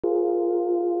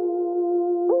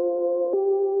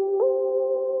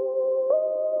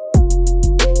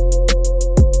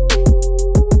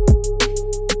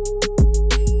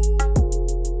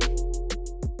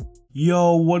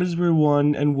Yo, what is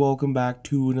everyone, and welcome back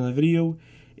to another video.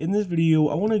 In this video,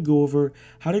 I want to go over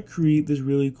how to create this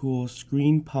really cool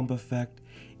screen pump effect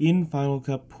in Final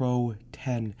Cut Pro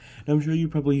 10. Now, I'm sure you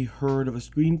probably heard of a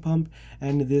screen pump,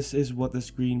 and this is what the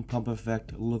screen pump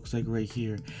effect looks like right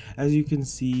here. As you can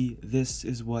see, this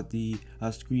is what the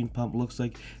screen pump looks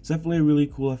like. It's definitely a really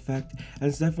cool effect, and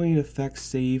it's definitely an effect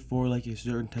saved for like a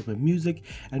certain type of music.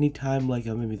 Anytime like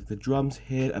maybe the drums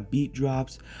hit, a beat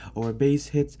drops, or a bass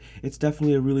hits, it's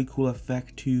definitely a really cool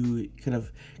effect to kind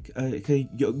of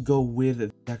go with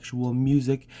the actual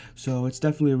music. So it's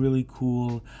definitely a really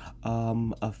cool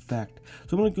effect.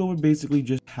 So I'm going to go over basically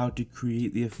just how to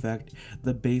create the effect,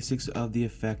 the basics of the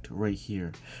effect right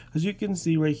here. As you can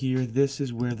see right here, this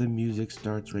is where the music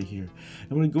starts right here.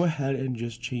 I'm going to go ahead and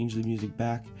just change the music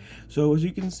back. So as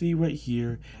you can see right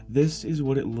here, this is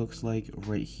what it looks like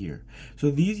right here.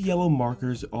 So these yellow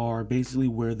markers are basically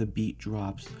where the beat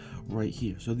drops right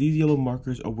here. So these yellow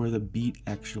markers are where the beat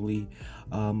actually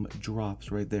drops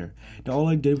right there. Now all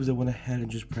I did was I went ahead and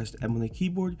just pressed M on the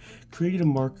keyboard, created a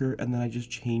marker, and then I just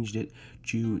changed it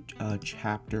to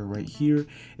chapter right here.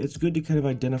 It's good to kind of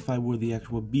identify where the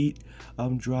actual beat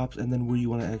drops and then where you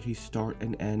want to actually start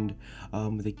and end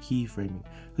the keyframing.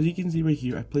 As you can see right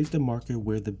here, I placed a marker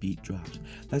where the beat drops.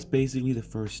 That's basically the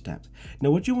first step.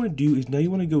 Now what you want to do is now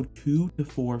you want to go 2 to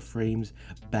 4 frames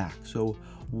back. So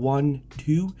 1,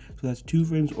 2, so that's 2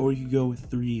 frames, or you could go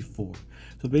 3, 4.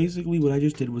 So basically what I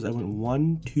just did was I went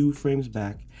 1, 2 frames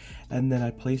back, and then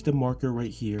I placed a marker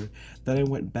right here. Then I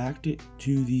went back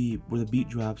to where the beat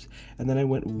drops, and then I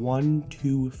went 1,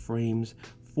 2 frames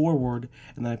forward,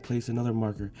 and then I placed another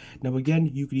marker. Now again,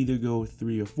 you could either go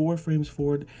 3 or 4 frames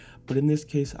forward, but in this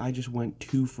case I just went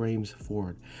 2 frames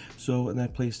forward. So, and I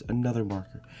placed another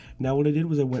marker. Now what I did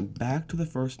was I went back to the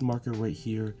first marker right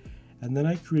here, and then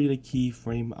I created a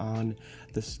keyframe on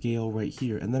the scale right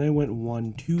here, and then I went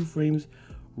 1, 2 frames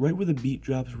right where the beat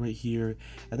drops right here,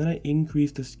 and then I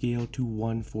increased the scale to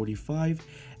 145,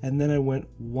 and then I went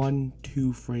 1,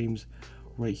 2 frames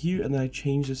right here, and then I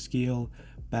changed the scale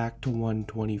back to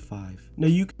 125. Now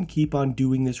you can keep on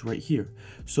doing this right here.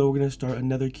 So we're going to start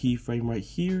another keyframe right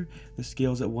here. The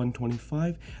scale's at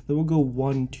 125. Then we'll go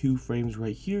 1, 2 frames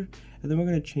right here, and then we're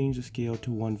going to change the scale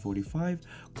to 145.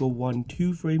 Go 1,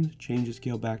 2 frames, change the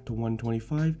scale back to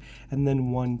 125, and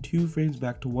then 1, 2 frames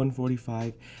back to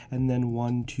 145, and then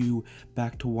 1, 2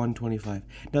 back to 125.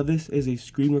 Now this is a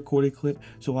screen recorded clip,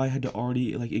 so I had to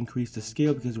already like increase the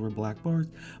scale because there were black bars.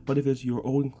 But if it's your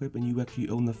own clip and you actually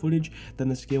own the footage, then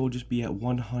the scale will just be at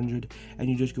 100, and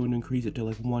you're just going to increase it to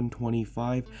like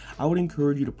 125. I would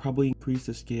encourage you to probably increase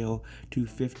the scale to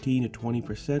 15 to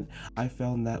 20%. I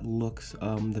found that looks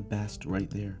the best right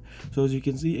there. So as you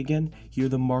can see, again, here are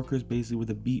the markers basically where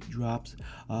the beat drops.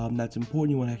 That's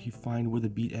important. You want to actually find where the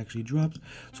beat actually drops.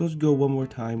 So let's go one more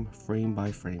time, frame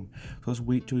by frame. So let's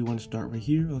wait till we want to start right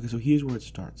here. Okay, so here's where it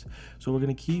starts. So we're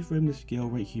going to keyframe the scale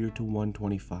right here to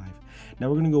 125. Now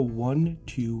we're going to go 1,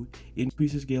 2,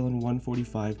 increase the scale in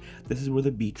 145. This is where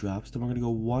the beat drops. Then we're going to go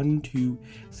 1, 2,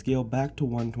 scale back to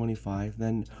 125.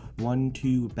 Then 1,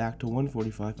 2, back to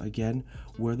 145. Again,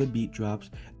 where the beat drops.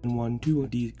 And 1, 2,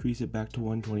 decrease it back to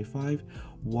 125.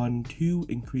 1, 2,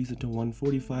 increase it to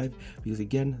 145, because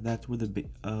again, that's where the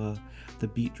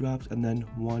beat drops. And then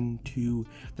 1, 2,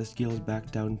 the scale is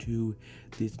back down to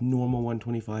this normal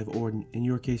 125, or in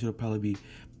your case it'll probably be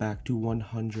back to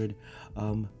 100%.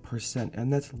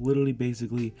 And that's literally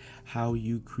basically how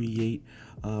you create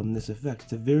this effect.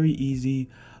 It's a very easy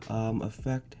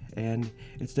effect, and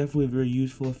it's definitely a very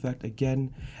useful effect.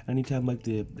 Again, anytime like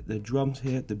the drums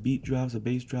hit, the beat drops, the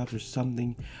bass drops, or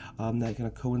something that kind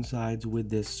of coincides with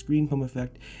this screen pump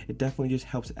effect, it definitely just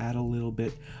helps add a little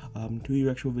bit to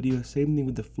your actual video. Same thing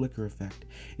with the flicker effect.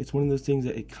 It's one of those things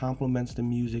that it complements the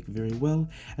music very well,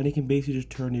 and it can basically just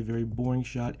turn a very boring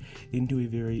shot into a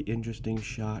very interesting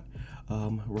shot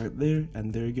right there.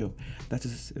 And there you go.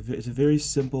 It's a very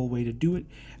simple way to do it,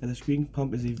 and the screen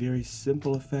pump is a very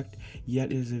simple effect,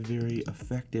 yet it is a very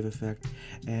effective effect,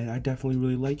 and I definitely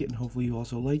really like it, and hopefully you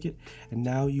also like it. And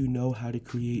now you know how to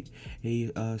create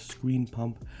a screen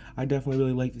pump. I definitely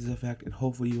really like this effect, and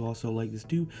hopefully you also like this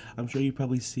too. I'm sure you've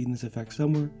probably seen this effect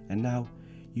somewhere, and now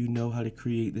you know how to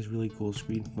create this really cool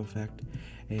screen pump effect,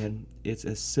 and it's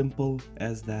as simple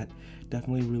as that.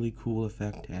 Definitely a really cool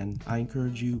effect, and I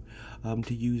encourage you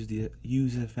to use the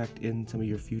effect in some of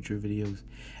your future videos.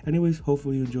 Anyways,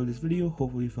 hopefully you enjoyed this video.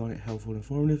 Hopefully you found it helpful and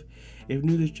informative. If you're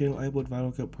new to this channel, I upload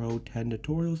Final Cut Pro 10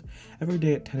 tutorials every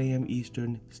day at 10 a.m.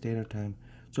 Eastern Standard Time.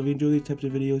 So if you enjoy these types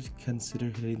of videos, consider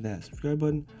hitting that subscribe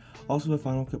button. Also, the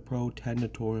Final Cut Pro 10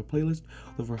 tutorial playlist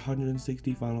with over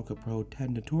 160 Final Cut Pro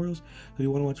 10 tutorials. So if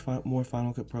you want to watch more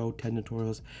Final Cut Pro 10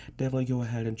 tutorials, definitely go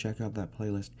ahead and check out that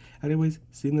playlist. Anyways,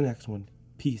 see you in the next one.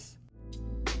 Peace.